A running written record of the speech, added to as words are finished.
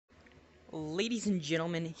Ladies and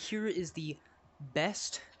gentlemen, here is the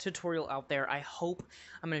best tutorial out there. I hope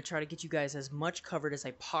I'm going to try to get you guys as much covered as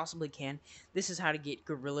I possibly can. This is how to get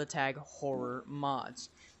Gorilla Tag horror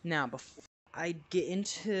mods. Now, before I get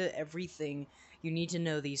into everything, you need to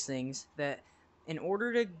know these things, that in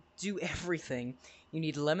order to do everything, you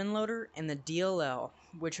need Lemon Loader and the DLL,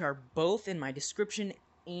 which are both in my description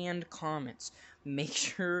and comments. Make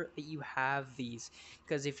sure that you have these,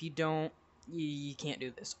 because if you don't, you can't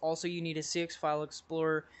do this. Also, you need a CX File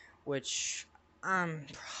Explorer, which I'm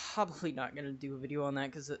probably not going to do a video on that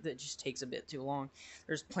because that just takes a bit too long.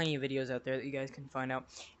 There's plenty of videos out there that you guys can find out.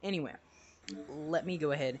 Anyway, let me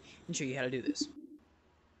go ahead and show you how to do this.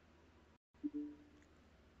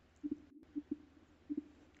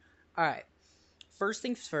 Alright, first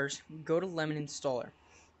things first, go to Lemon Installer.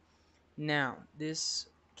 Now, this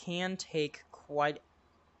can take quite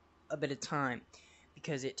a bit of time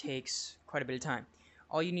because it takes quite a bit of time.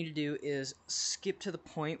 All you need to do is skip to the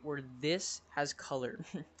point where this has color.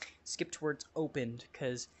 Skip to where it's opened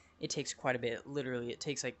because it takes quite a bit. Literally, it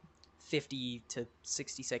takes like 50 to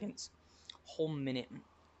 60 seconds. Whole minute.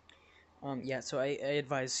 Yeah, so I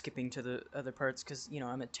advise skipping to the other parts because, you know,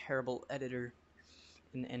 I'm a terrible editor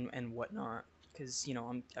and whatnot. Because, you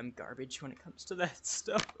know, I'm garbage when it comes to that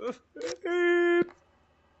stuff.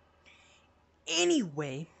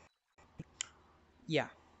 Anyway, yeah.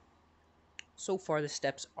 So far, the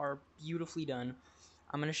steps are beautifully done.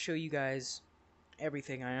 I'm going to show you guys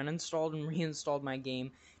everything. I uninstalled and reinstalled my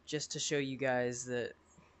game just to show you guys that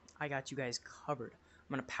I got you guys covered.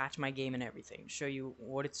 I'm going to patch my game and everything, show you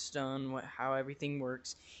what it's done, how everything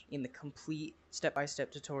works in the complete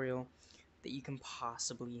step-by-step tutorial that you can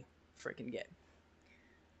possibly freaking get.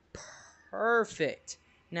 Perfect.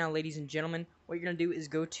 Now, ladies and gentlemen, what you're going to do is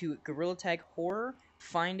go to Gorilla Tag Horror,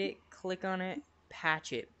 find it, click on it,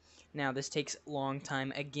 patch it. Now, this takes a long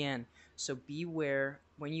time again, so beware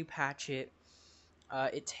when you patch it.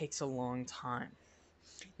 It takes a long time.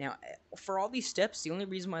 Now, for all these steps, the only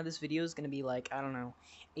reason why this video is going to be like, I don't know,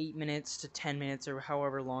 8 minutes to 10 minutes or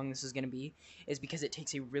however long this is going to be is because it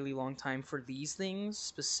takes a really long time for these things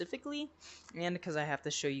specifically, and because I have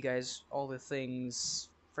to show you guys all the things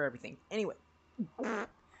for everything. Anyway,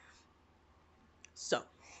 so,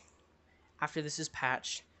 after this is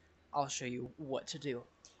patched, I'll show you what to do.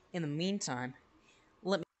 In the meantime,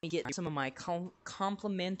 let me get some of my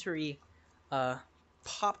complimentary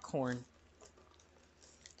popcorn.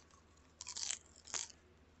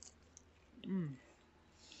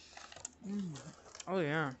 Oh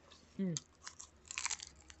yeah.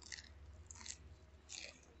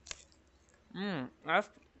 That's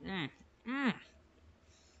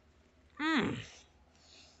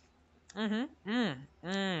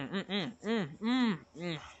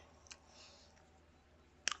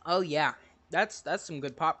Oh yeah. That's some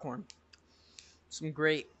good popcorn. Some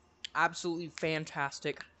great, absolutely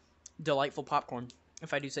fantastic, delightful popcorn,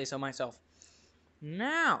 if I do say so myself.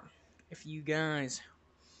 Now, if you guys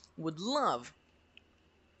would love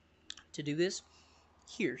to do this,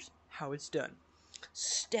 here's how it's done.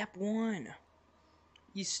 Step 1.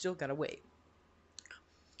 You still gotta wait.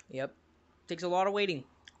 Yep. Takes a lot of waiting.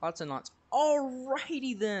 Lots and lots.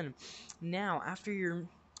 Alrighty then. Now, after you're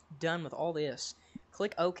done with all this,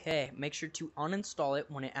 click OK. Make sure to uninstall it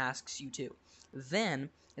when it asks you to. Then,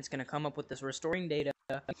 it's going to come up with this restoring data.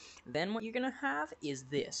 Then what you're going to have is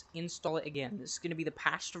this. Install it again. This is going to be the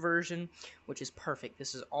patched version, which is perfect.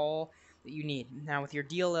 This is all that you need. Now, with your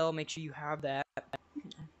DLL, make sure you have that.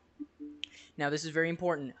 Now, this is very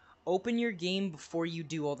important. Open your game before you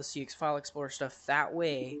do all the CX File Explorer stuff. That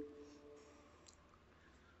way,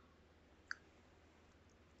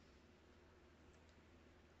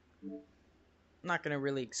 I'm not going to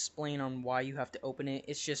really explain on why you have to open it.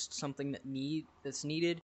 It's just something that's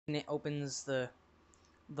needed, and it opens the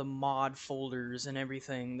mod folders and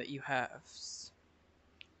everything that you have.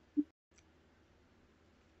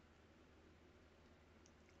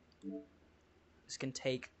 This can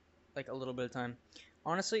take like a little bit of time.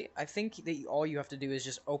 Honestly, I think that all you have to do is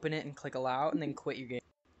just open it and click allow and then quit your game.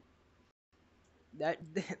 That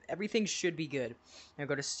everything should be good. Now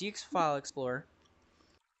go to CX File Explorer.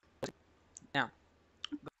 Now,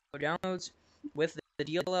 go to downloads with the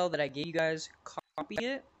DLL that I gave you guys, copy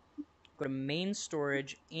it, go to main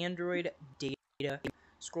storage, Android data,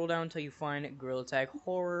 scroll down until you find Gorilla Tag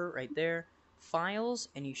Horror right there, files,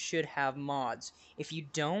 and you should have mods. If you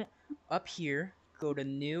don't, up here, go to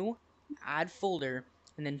new, add folder,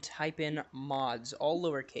 and then type in mods, all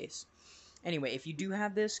lowercase. Anyway, if you do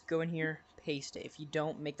have this, go in here, paste it. If you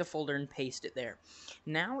don't, make the folder and paste it there.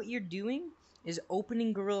 Now what you're doing is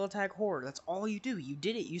opening Gorilla Tag Horror. That's all you do. You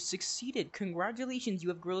did it. You succeeded. Congratulations, you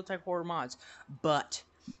have Gorilla Tag Horror mods. But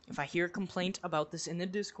if I hear a complaint about this in the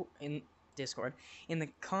Discord, in the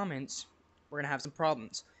comments, we're gonna have some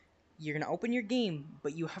problems. You're gonna open your game,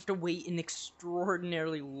 but you have to wait an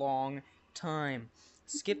extraordinarily long time.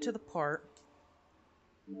 Skip to the part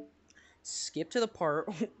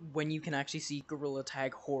when you can actually see Gorilla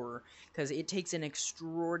Tag Horror, because it takes an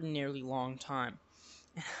extraordinarily long time.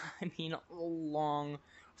 I mean, a long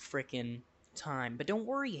frickin' time. But don't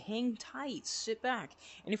worry, hang tight, sit back.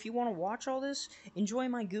 And if you want to watch all this, enjoy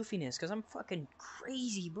my goofiness, because I'm fucking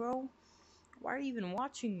crazy, bro. Why are you even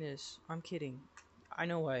watching this? I'm kidding. I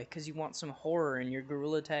know why, because you want some horror in your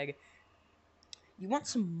Gorilla Tag. You want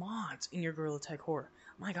some mods in your Gorilla Tag Horror.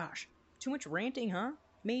 My gosh. Too much ranting, huh?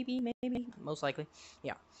 Maybe. Most likely.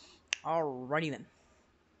 Yeah. Alrighty then.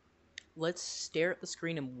 Let's stare at the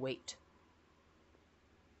screen and wait.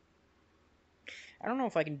 I don't know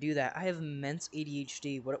if I can do that. I have immense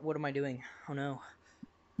ADHD. What am I doing? Oh no.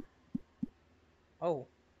 Oh.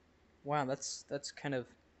 Wow, that's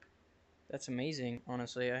amazing,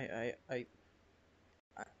 honestly.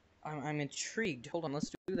 I'm intrigued. Hold on,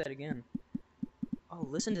 let's do that again. Oh,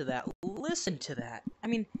 listen to that. Listen to that. I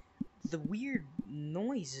mean, the weird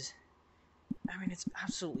noises. I mean, it's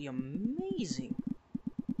absolutely amazing.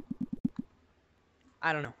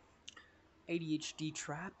 I don't know. ADHD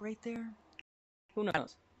trap right there? Who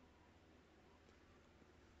knows?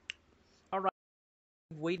 Alright,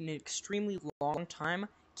 wait an extremely long time.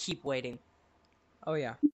 Keep waiting. Oh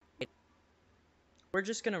yeah. We're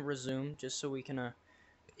just gonna resume, just so we can,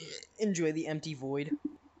 enjoy the empty void.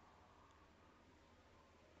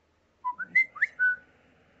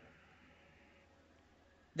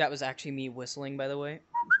 That was actually me whistling, by the way.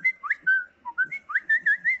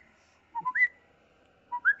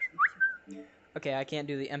 Okay, I can't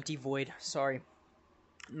do the empty void. Sorry.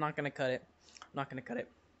 I'm not gonna cut it.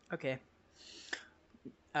 Okay.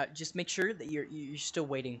 Just make sure that you're still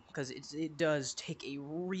waiting, because it does take a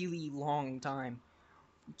really long time.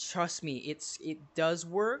 Trust me, it does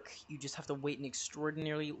work. You just have to wait an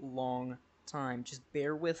extraordinarily long time. Just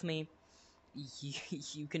bear with me.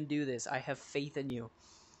 You can do this. I have faith in you.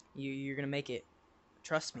 You're gonna make it.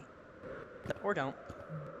 Trust me. Or don't.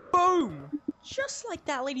 Boom! Just like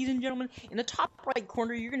that, ladies and gentlemen, in the top right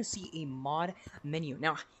corner, you're going to see a mod menu.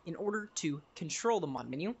 Now, in order to control the mod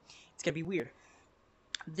menu, it's going to be weird.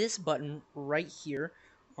 This button right here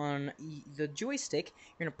on the joystick,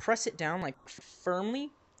 you're going to press it down like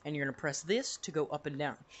firmly, and you're going to press this to go up and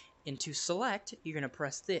down. And to select, you're going to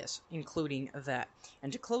press this, including that.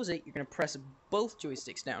 And to close it, you're going to press both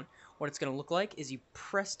joysticks down. What it's going to look like is you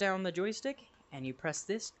press down the joystick, and you press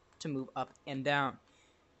this to move up and down.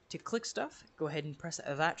 To click stuff, go ahead and press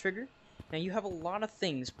that trigger. Now you have a lot of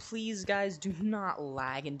things. Please, guys, do not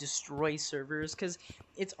lag and destroy servers, because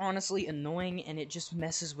it's honestly annoying and it just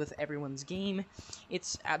messes with everyone's game.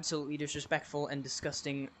 It's absolutely disrespectful and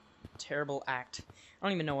disgusting, terrible act. I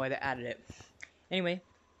don't even know why they added it. Anyway,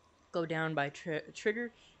 go down by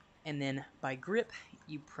trigger, and then by grip,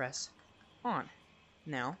 you press on.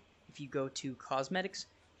 Now, if you go to cosmetics,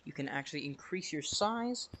 you can actually increase your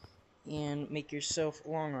size and make yourself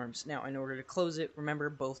long arms. Now, in order to close it, remember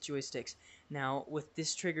both joysticks. Now, with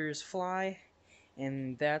this trigger is fly,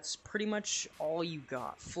 and that's pretty much all you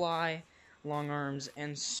got. Fly, long arms,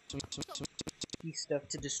 and some stuff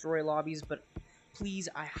to destroy lobbies, but please,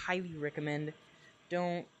 I highly recommend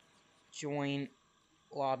don't join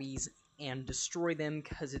lobbies and destroy them,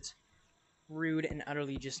 because it's rude and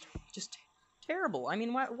utterly just terrible. I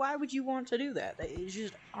mean, why would you want to do that? It's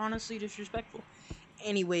just honestly disrespectful.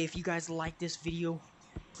 Anyway, if you guys like this video,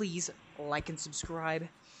 please like and subscribe,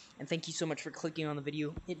 and thank you so much for clicking on the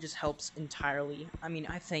video. It just helps entirely. I mean,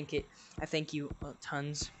 I thank you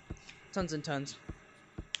tons and tons.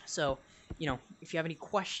 So, you know, if you have any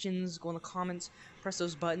questions, go in the comments, press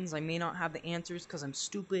those buttons. I may not have the answers because I'm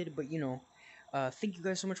stupid, but you know, thank you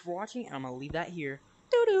guys so much for watching, and I'm gonna leave that here.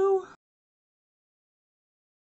 Doo-doo!